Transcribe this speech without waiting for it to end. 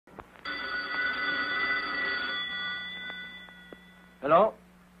Hello?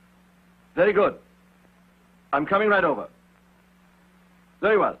 Very good. I'm coming right over.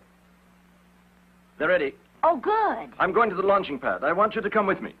 Very well. They're ready. Oh, good. I'm going to the launching pad. I want you to come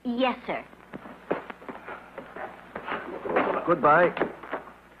with me. Yes, sir. Goodbye.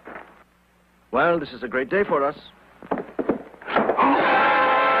 Well, this is a great day for us.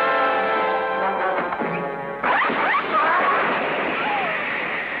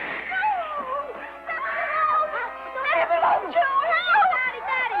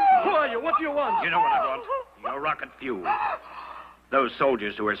 Who are you? What do you want? You know what I want. Your rocket fuel. Those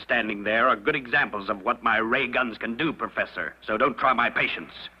soldiers who are standing there are good examples of what my ray guns can do, Professor. So don't try my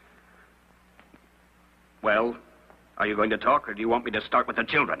patience. Well, are you going to talk, or do you want me to start with the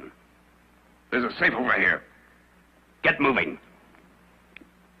children? There's a safe over here. Get moving.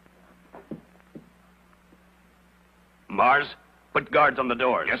 Mars, put guards on the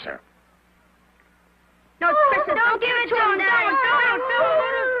doors. Yes, sir. No, Professor, don't give it to him. Don't.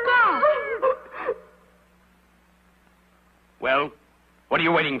 Well, what are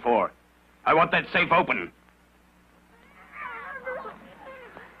you waiting for? I want that safe open.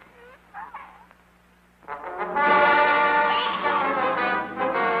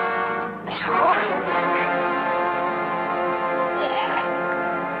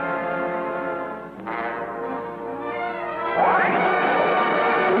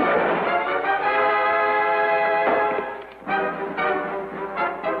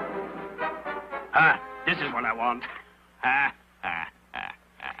 This is what I want. Let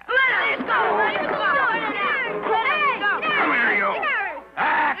us go. Let us go. Come here, you.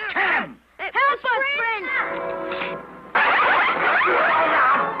 Kill him. Help us, friend.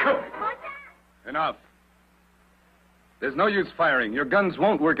 Enough. There's no use firing. Your guns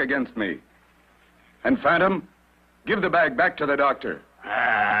won't work against me. And Phantom, give the bag back to the doctor.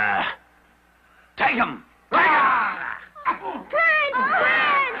 Take him.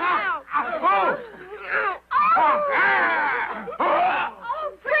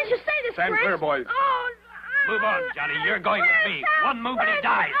 Stand clear, boys. Move on, Johnny. You're going with me. One move and he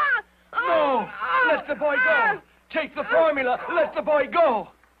dies. No! Let the boy go! Take the formula! Let the boy go!